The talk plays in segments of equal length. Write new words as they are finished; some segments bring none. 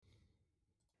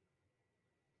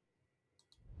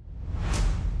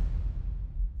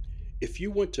If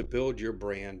you want to build your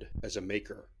brand as a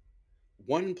maker,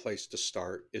 one place to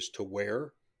start is to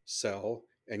wear, sell,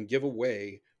 and give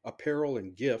away apparel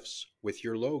and gifts with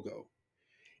your logo.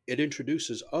 It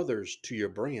introduces others to your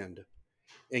brand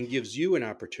and gives you an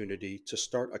opportunity to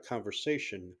start a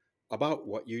conversation about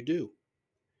what you do.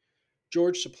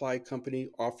 George Supply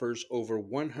Company offers over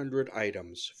 100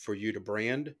 items for you to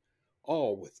brand,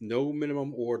 all with no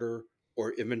minimum order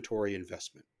or inventory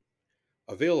investment.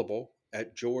 Available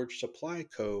at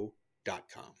georgesupplyco.com.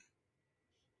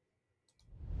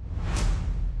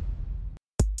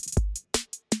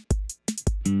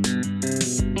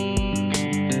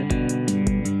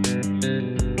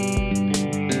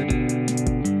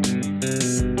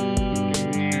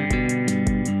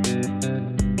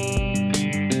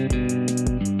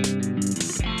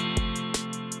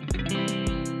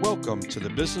 Welcome to the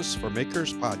Business for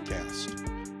Makers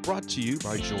podcast, brought to you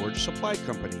by George Supply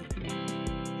Company.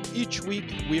 Each week,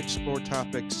 we explore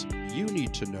topics you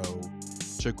need to know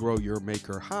to grow your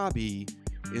maker hobby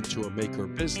into a maker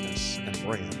business and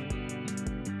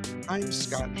brand. I'm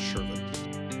Scott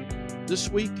Shervin. This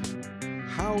week,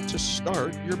 how to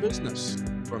start your business,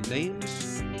 from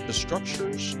names to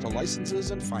structures to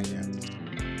licenses and finance.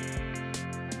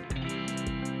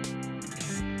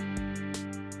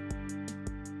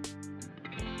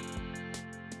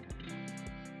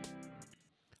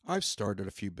 I've started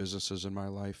a few businesses in my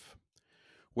life,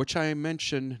 which I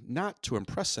mention not to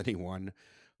impress anyone,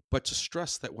 but to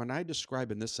stress that when I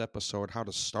describe in this episode how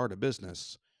to start a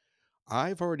business,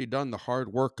 I've already done the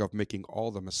hard work of making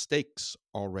all the mistakes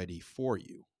already for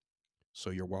you. So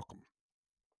you're welcome.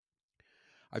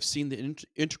 I've seen the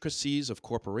intricacies of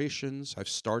corporations. I've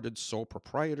started sole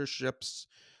proprietorships.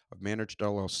 I've managed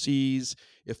LLCs.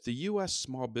 If the U.S.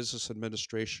 Small Business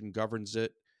Administration governs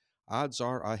it, odds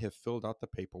are I have filled out the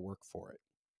paperwork for it.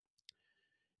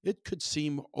 It could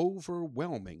seem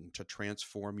overwhelming to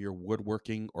transform your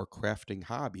woodworking or crafting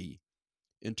hobby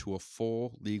into a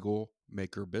full legal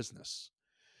maker business.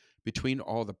 Between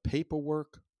all the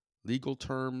paperwork, legal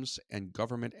terms, and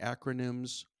government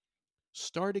acronyms,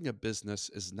 starting a business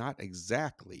is not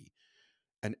exactly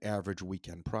an average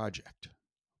weekend project,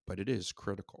 but it is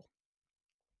critical.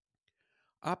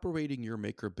 Operating your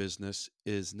maker business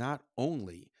is not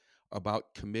only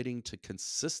about committing to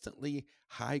consistently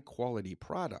high quality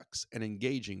products and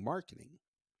engaging marketing,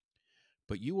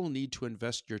 but you will need to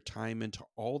invest your time into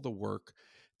all the work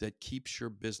that keeps your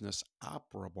business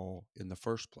operable in the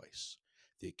first place.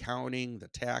 The accounting, the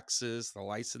taxes, the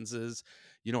licenses,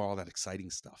 all that exciting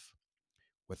stuff.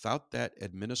 Without that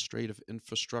administrative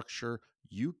infrastructure,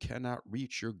 you cannot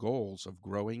reach your goals of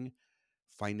growing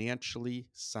financially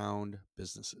sound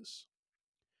businesses.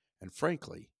 And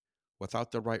frankly,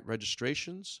 without the right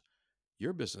registrations,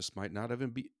 your business might not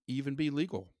even be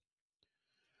legal.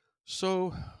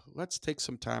 So let's take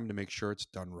some time to make sure it's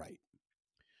done right.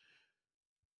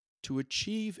 To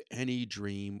achieve any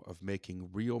dream of making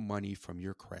real money from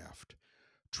your craft,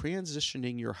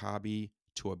 transitioning your hobby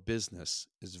to a business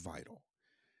is vital.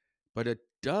 But it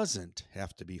doesn't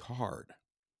have to be hard.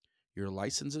 Your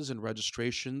licenses and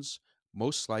registrations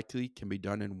most likely can be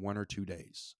done in 1 or 2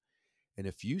 days. And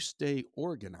if you stay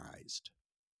organized,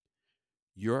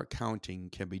 your accounting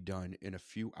can be done in a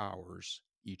few hours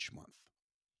each month.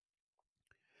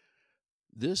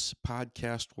 This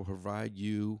podcast will provide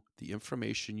you the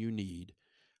information you need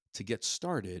to get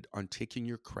started on taking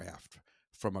your craft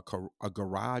from a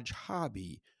garage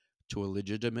hobby to a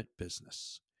legitimate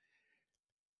business.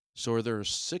 So there are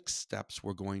 6 steps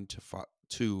we're going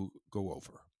to go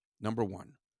over. Number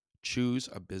 1, choose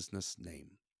a business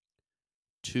name.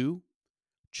 2,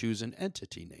 choose an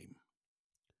entity name.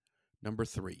 Number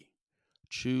 3,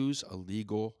 choose a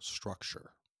legal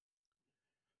structure.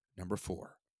 Number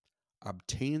 4,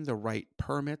 obtain the right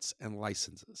permits and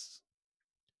licenses.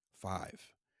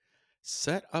 5,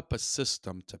 set up a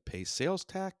system to pay sales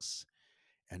tax.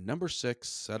 And number 6,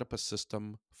 set up a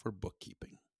system for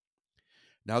bookkeeping.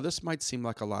 Now, this might seem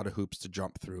like a lot of hoops to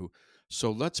jump through,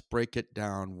 so let's break it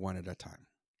down one at a time.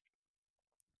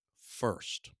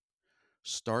 First,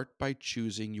 start by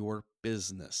choosing your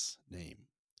business name.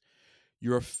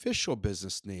 Your official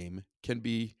business name can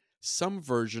be some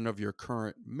version of your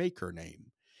current maker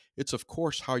name. It's, of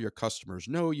course, how your customers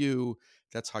know you,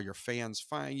 that's how your fans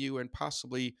find you, and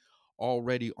possibly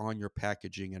already on your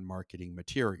packaging and marketing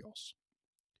materials.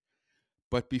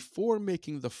 But before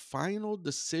making the final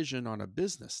decision on a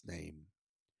business name,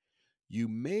 you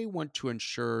may want to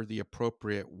ensure the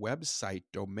appropriate website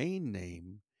domain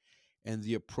name and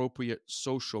the appropriate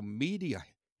social media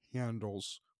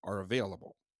handles are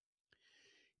available.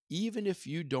 Even if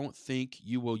you don't think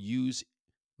you will use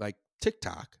like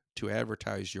TikTok to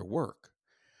advertise your work.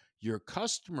 Your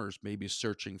customers may be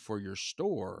searching for your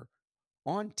store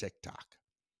on TikTok.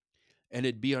 And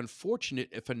it'd be unfortunate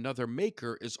if another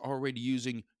maker is already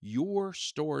using your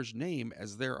store's name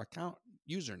as their account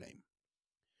username.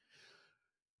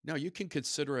 Now, you can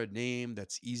consider a name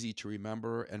that's easy to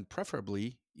remember and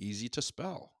preferably easy to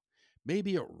spell.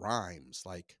 Maybe it rhymes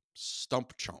like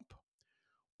Stump Chump,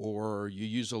 or you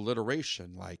use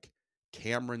alliteration like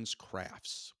Cameron's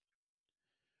Crafts.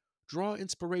 Draw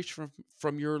inspiration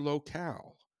from your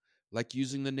locale, like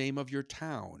using the name of your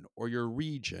town or your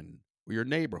region or your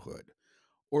neighborhood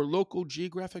or local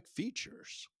geographic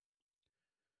features.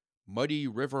 Muddy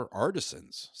River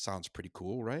Artisans sounds pretty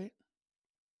cool, right?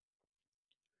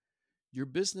 Your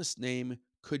business name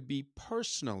could be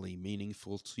personally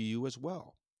meaningful to you as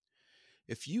well.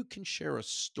 If you can share a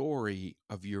story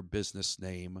of your business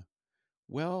name,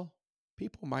 well,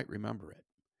 people might remember it.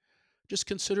 Just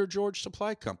consider George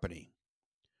Supply Company.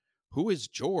 Who is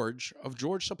George of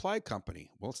George Supply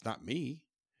Company? Well, it's not me.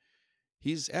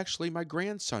 He's actually my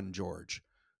grandson, George,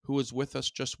 who was with us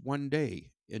just one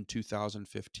day in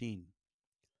 2015.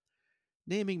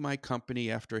 Naming my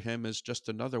company after him is just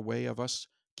another way of us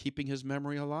keeping his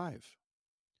memory alive.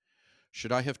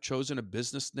 Should I have chosen a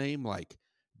business name like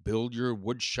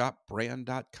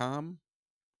buildyourwoodshopbrand.com?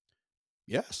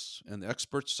 Yes, and the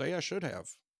experts say I should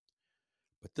have.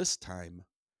 But this time,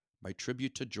 my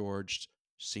tribute to George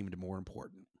seemed more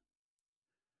important.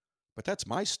 But that's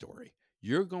my story.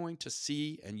 You're going to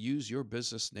see and use your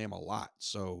business name a lot,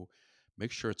 so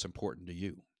make sure it's important to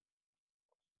you.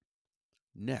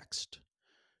 Next,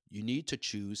 you need to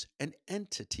choose an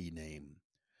entity name.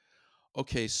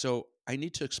 Okay, so I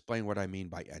need to explain what I mean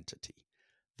by entity.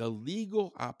 The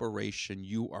legal operation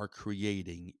you are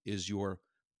creating is your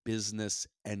business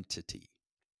entity.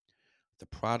 The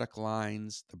product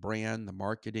lines, the brand, the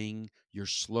marketing, your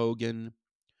slogan,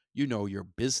 your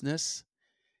business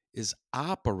is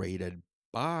operated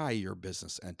by your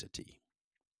business entity.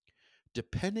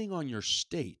 Depending on your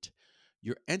state,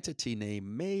 your entity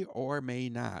name may or may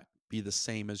not be the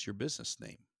same as your business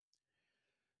name.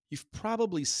 You've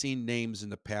probably seen names in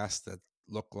the past that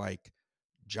look like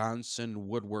Johnson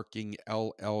Woodworking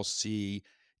LLC,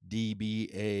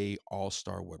 DBA All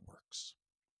Star Woodworks.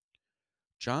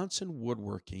 Johnson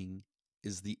Woodworking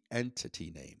is the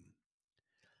entity name.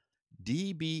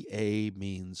 DBA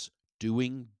means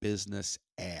doing business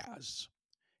as,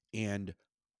 and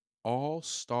All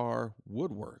Star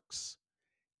Woodworks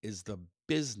is the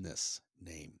business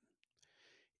name.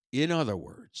 In other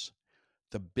words,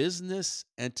 the business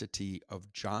entity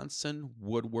of Johnson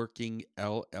Woodworking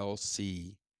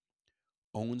LLC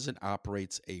owns and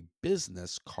operates a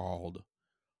business called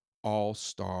All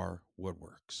Star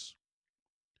Woodworks.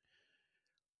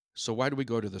 So, why do we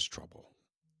go to this trouble?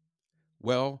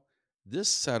 Well, this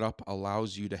setup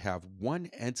allows you to have one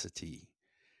entity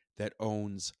that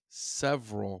owns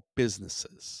several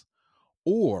businesses,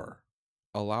 or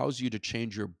allows you to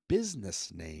change your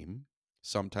business name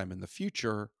sometime in the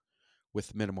future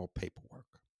with minimal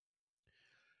paperwork.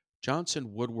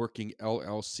 Johnson Woodworking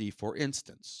LLC, for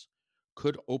instance,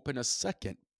 could open a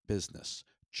second business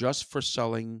just for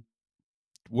selling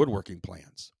woodworking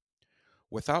plans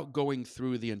without going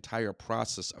through the entire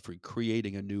process of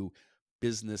creating a new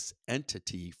business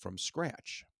entity from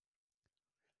scratch.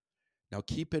 Now,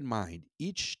 keep in mind,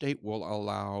 each state will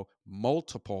allow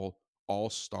multiple All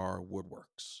Star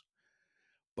Woodworks,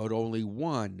 but only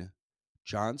one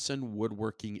Johnson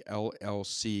Woodworking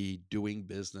LLC doing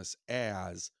business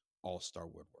as All Star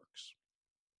Woodworks.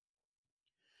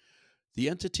 The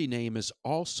entity name is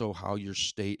also how your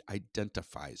state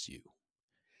identifies you.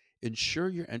 Ensure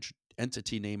your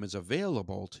entity name is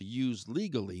available to use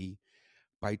legally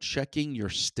by checking your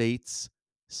state's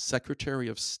Secretary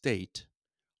of State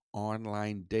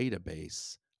online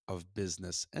database of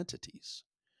business entities.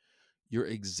 Your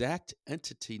exact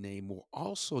entity name will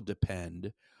also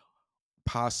depend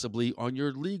possibly on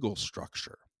your legal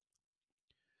structure.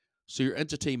 So your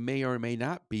entity may or may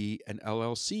not be an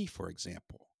LLC, for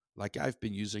example, like I've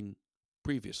been using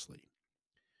previously.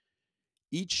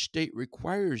 Each state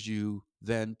requires you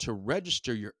then to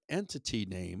register your entity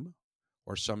name,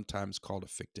 or sometimes called a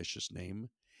fictitious name,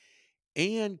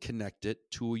 and connect it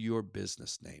to your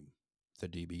business name, the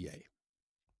DBA.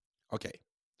 Okay.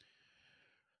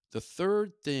 The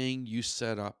third thing you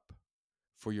set up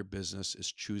for your business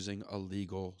is choosing a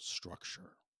legal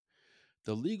structure.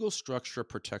 The legal structure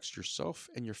protects yourself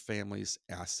and your family's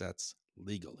assets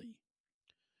legally.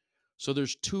 So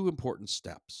there's two important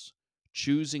steps: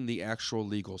 choosing the actual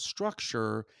legal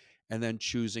structure and then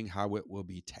choosing how it will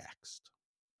be taxed.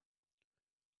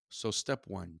 So, step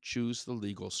one, choose the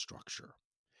legal structure.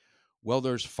 Well,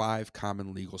 there's 5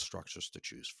 common legal structures to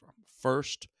choose from.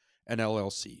 First, an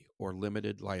LLC or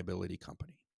limited liability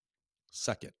company.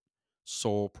 Second,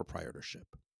 sole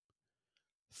proprietorship.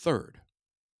 Third,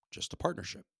 just a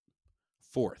partnership.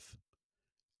 Fourth,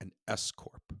 an S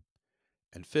Corp.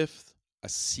 And fifth, a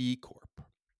C Corp.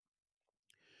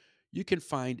 You can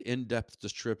find in depth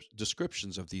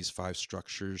descriptions of these 5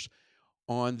 structures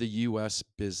on the U.S.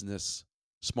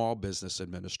 Small Business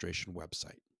Administration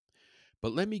website.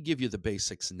 But let me give you the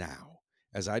basics now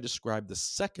as I describe the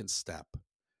second step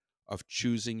of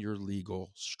choosing your legal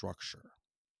structure.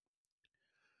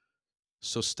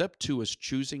 So, step 2 is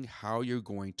choosing how you're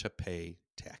going to pay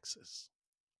taxes.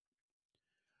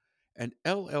 An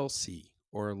LLC,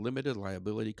 or a limited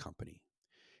liability company,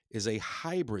 is a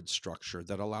hybrid structure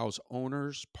that allows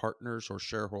owners, partners, or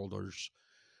shareholders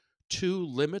to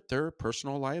limit their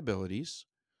personal liabilities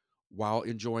while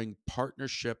enjoying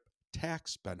partnership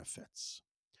tax benefits.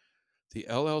 The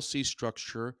LLC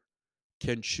structure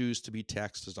can choose to be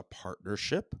taxed as a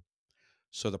partnership,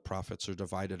 so the profits are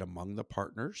divided among the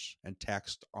partners and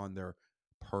taxed on their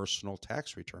personal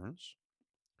tax returns.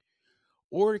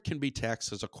 Or it can be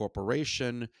taxed as a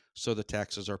corporation, so the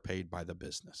taxes are paid by the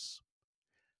business.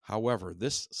 However,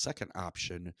 this second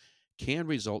option can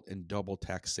result in double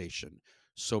taxation,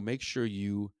 so make sure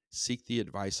you seek the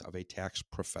advice of a tax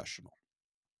professional.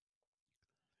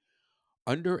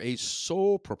 Under a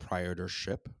sole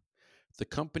proprietorship, the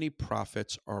company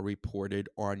profits are reported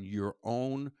on your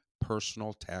own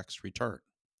personal tax return.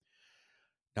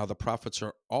 Now, the profits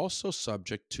are also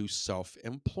subject to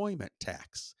self-employment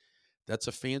tax. That's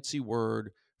a fancy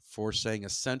word for saying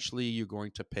essentially you're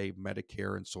going to pay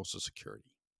Medicare and Social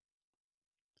Security.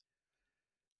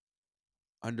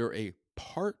 Under a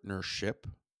partnership,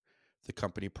 the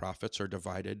company profits are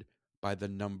divided by the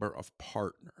number of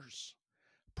partners.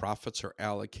 Profits are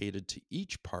allocated to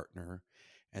each partner,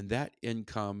 and that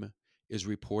income is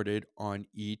reported on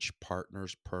each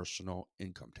partner's personal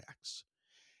income tax,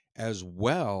 as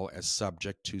well as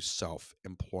subject to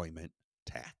self-employment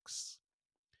tax.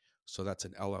 So that's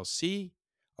an LLC,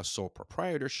 a sole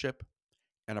proprietorship,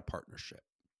 and a partnership.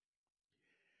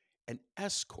 An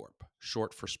S Corp,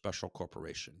 short for special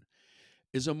corporation,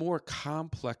 is a more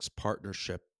complex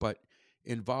partnership but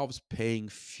involves paying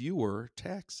fewer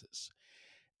taxes.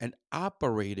 An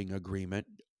operating agreement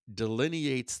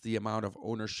delineates the amount of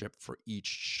ownership for each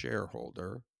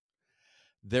shareholder,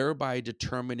 thereby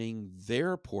determining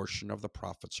their portion of the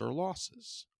profits or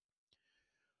losses.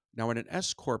 Now, in an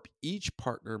S Corp, each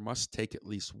partner must take at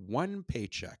least one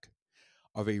paycheck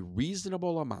of a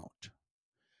reasonable amount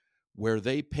where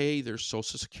they pay their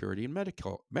Social Security and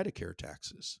Medicare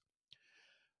taxes.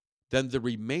 Then the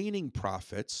remaining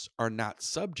profits are not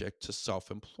subject to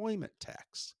self-employment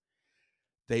tax.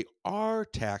 They are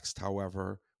taxed,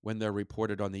 however, when they're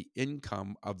reported on the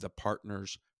income of the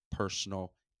partner's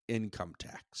personal income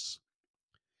tax.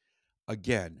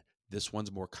 Again, this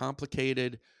one's more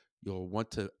complicated. You'll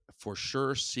want to, for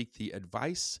sure, seek the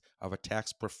advice of a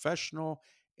tax professional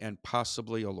and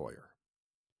possibly a lawyer.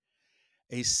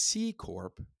 A C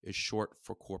Corp is short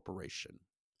for corporation,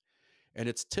 and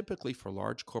it's typically for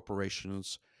large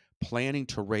corporations planning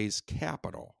to raise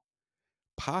capital,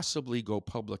 possibly go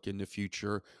public in the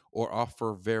future, or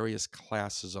offer various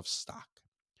classes of stock.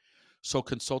 So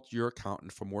consult your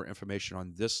accountant for more information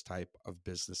on this type of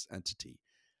business entity.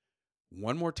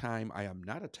 One more time, I am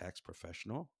not a tax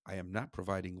professional. I am not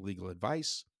providing legal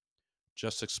advice,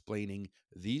 just explaining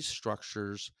these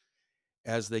structures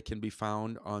as they can be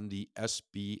found on the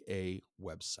SBA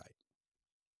website.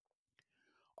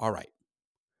 All right,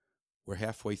 we're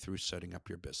halfway through setting up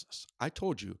your business. I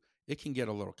told you it can get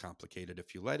a little complicated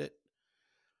if you let it,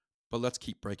 but let's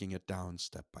keep breaking it down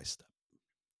step by step.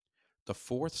 The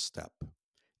fourth step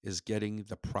is getting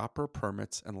the proper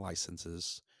permits and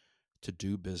licenses to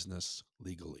do business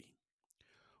legally.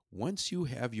 Once you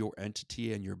have your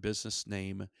entity and your business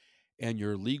name and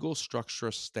your legal structure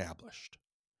established,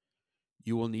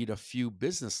 you will need a few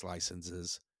business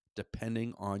licenses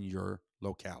depending on your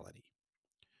locality.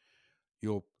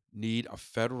 You'll need a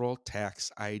federal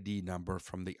tax ID number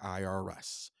from the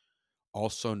IRS,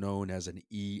 also known as an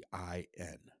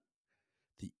EIN.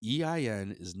 The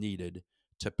EIN is needed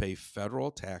to pay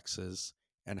federal taxes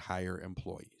and hire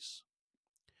employees.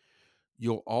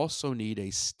 You'll also need a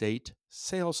state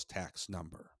sales tax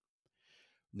number.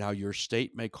 Now, your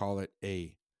state may call it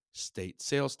a state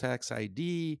sales tax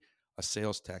ID, a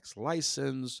sales tax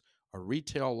license, a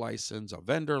retail license, a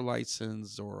vendor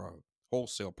license, or a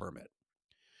wholesale permit.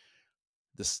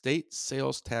 The state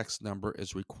sales tax number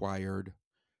is required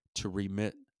to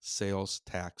remit sales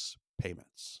tax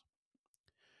payments.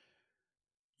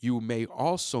 You may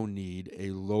also need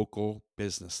a local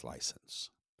business license.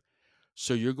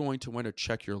 So you're going to want to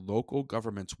check your local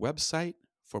government's website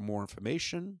for more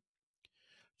information,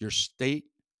 your state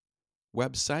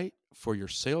website for your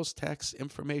sales tax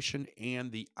information,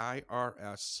 and the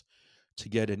IRS to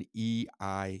get an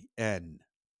EIN.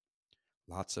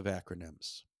 Lots of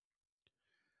acronyms.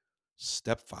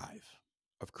 Step 5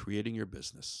 of creating your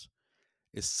business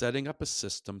is setting up a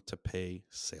system to pay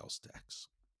sales tax.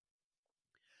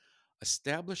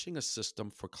 Establishing a system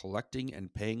for collecting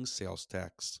and paying sales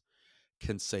tax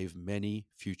can save many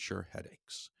future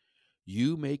headaches.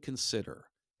 You may consider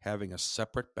having a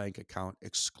separate bank account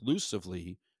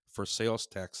exclusively for sales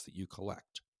tax that you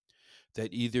collect,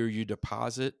 that either you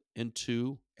deposit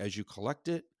into as you collect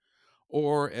it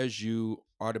or as you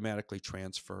automatically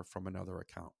transfer from another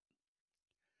account.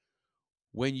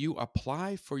 When you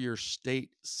apply for your state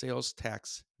sales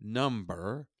tax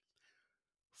number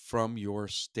from your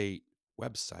state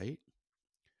website,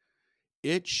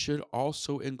 it should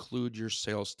also include your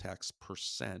sales tax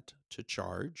percent to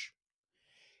charge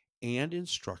and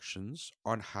instructions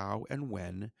on how and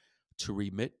when to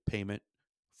remit payment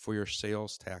for your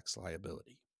sales tax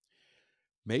liability.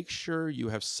 Make sure you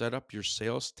have set up your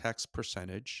sales tax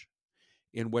percentage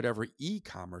in whatever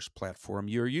e-commerce platform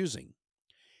you're using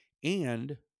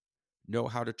and know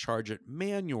how to charge it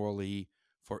manually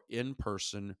for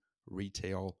in-person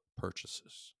retail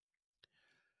purchases.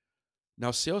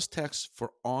 Now, sales tax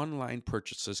for online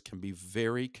purchases can be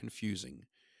very confusing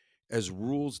as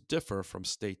rules differ from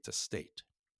state to state.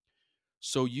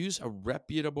 So use a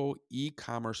reputable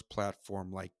e-commerce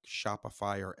platform like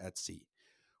Shopify or Etsy,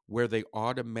 where they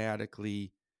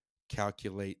automatically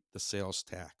calculate the sales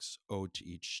tax owed to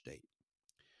each state.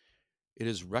 It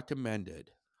is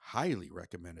recommended, highly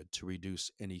recommended, to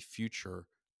reduce any future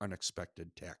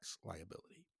unexpected tax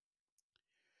liability.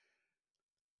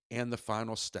 And the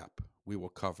final step we will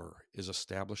cover is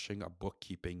establishing a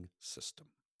bookkeeping system.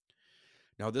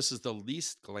 Now, this is the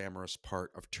least glamorous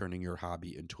part of turning your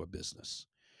hobby into a business.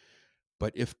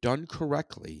 But if done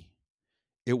correctly,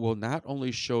 it will not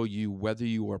only show you whether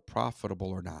you are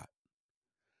profitable or not,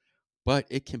 but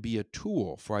it can be a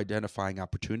tool for identifying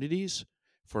opportunities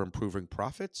for improving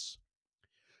profits,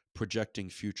 projecting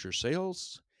future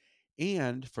sales,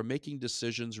 and for making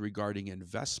decisions regarding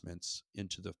investments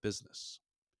into the business.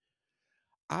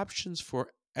 Options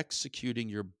for executing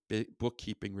your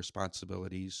bookkeeping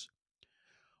responsibilities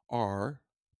are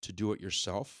to do it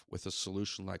yourself with a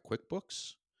solution like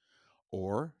QuickBooks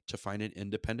or to find an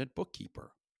independent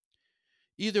bookkeeper.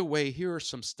 Either way, here are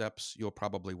some steps you'll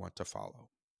probably want to follow.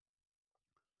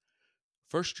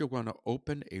 First, you'll want to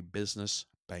open a business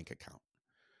bank account.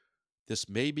 This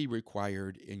may be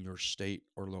required in your state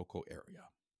or local area.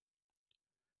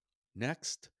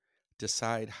 Next,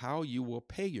 decide how you will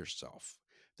pay yourself.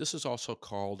 This is also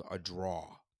called a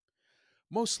draw.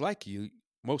 Most likely,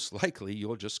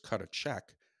 you'll just cut a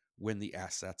check when the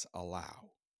assets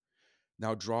allow.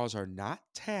 Now, draws are not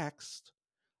taxed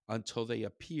until they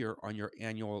appear on your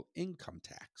annual income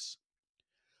tax.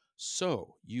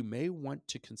 So, you may want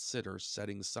to consider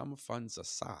setting some funds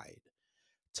aside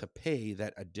to pay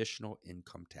that additional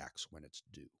income tax when it's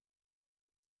due.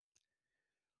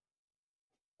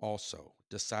 Also,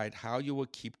 decide how you will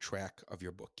keep track of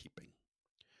your bookkeeping.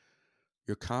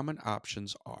 Your common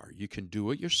options are you can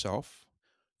do it yourself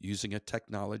using a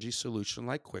technology solution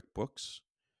like QuickBooks.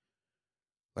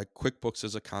 Like QuickBooks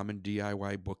is a common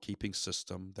DIY bookkeeping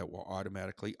system that will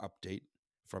automatically update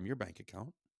from your bank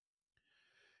account.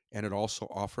 And it also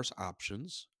offers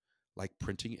options like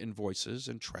printing invoices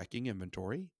and tracking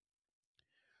inventory.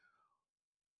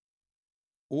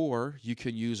 Or you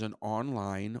can use an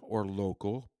online or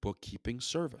local bookkeeping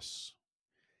service.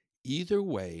 Either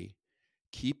way,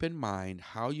 keep in mind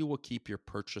how you will keep your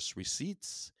purchase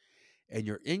receipts and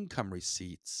your income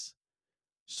receipts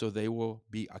so they will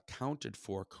be accounted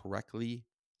for correctly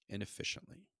and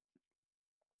efficiently.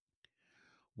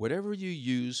 Whatever you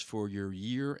use for your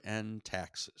year-end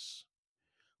taxes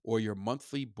or your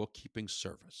monthly bookkeeping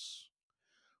service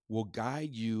will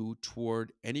guide you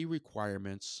toward any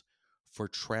requirements for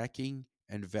tracking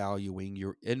and valuing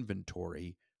your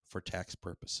inventory for tax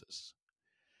purposes.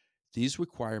 These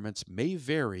requirements may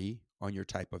vary on your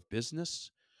type of business,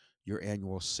 your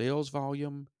annual sales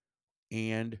volume,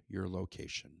 and your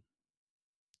location.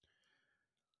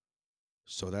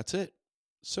 So that's it.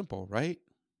 Simple, right?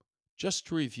 Just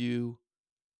to review,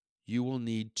 you will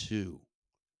need to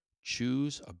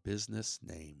choose a business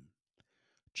name,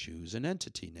 choose an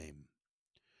entity name,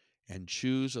 and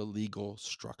choose a legal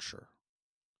structure.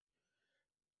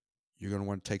 You're going to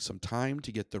want to take some time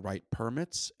to get the right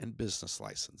permits and business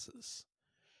licenses.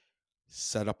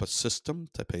 Set up a system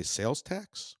to pay sales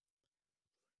tax,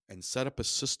 and set up a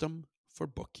system for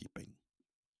bookkeeping.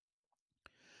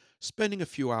 Spending a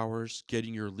few hours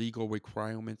getting your legal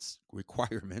requirements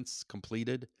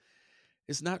completed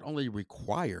is not only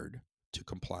required to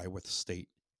comply with state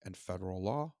and federal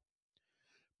law,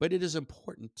 but it is an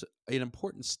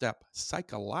important step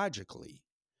psychologically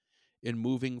in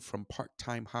moving from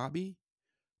part-time hobby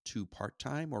to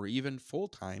part-time or even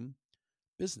full-time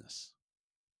business.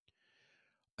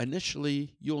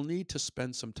 Initially, you'll need to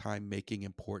spend some time making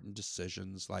important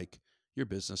decisions like your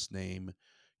business name,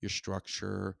 your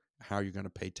structure, how you're going to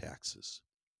pay taxes.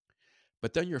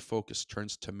 But then your focus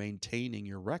turns to maintaining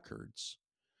your records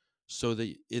so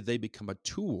that they become a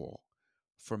tool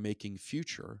for making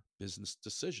future business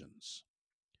decisions.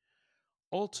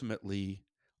 Ultimately,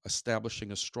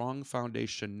 establishing a strong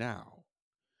foundation now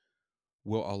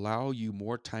will allow you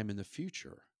more time in the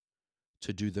future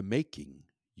to do the making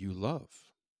you love.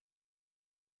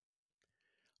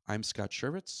 I'm Scott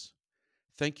Shervitz.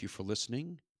 Thank you for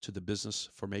listening to the Business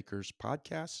for Makers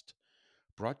podcast,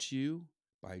 brought to you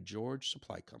by George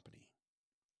Supply Company.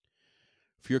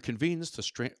 For your convenience,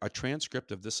 a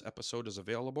transcript of this episode is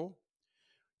available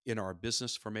in our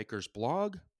Business for Makers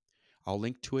blog. I'll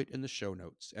link to it in the show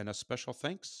notes. And a special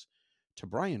thanks to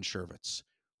Brian Shervitz,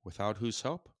 without whose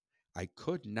help I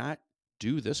could not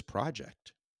do this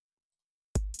project.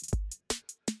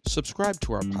 Subscribe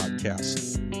to our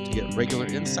podcast to get regular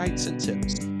insights and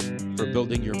tips for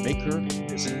building your maker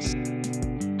business.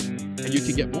 And you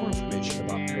can get more information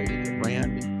about creating a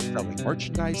brand, selling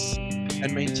merchandise,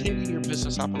 and maintaining your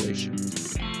business operation,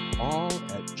 all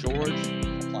at George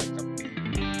Supply Company.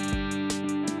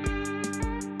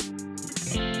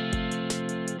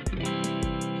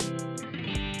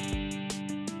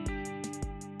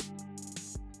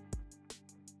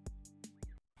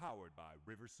 Powered by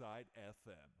Riverside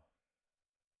FM.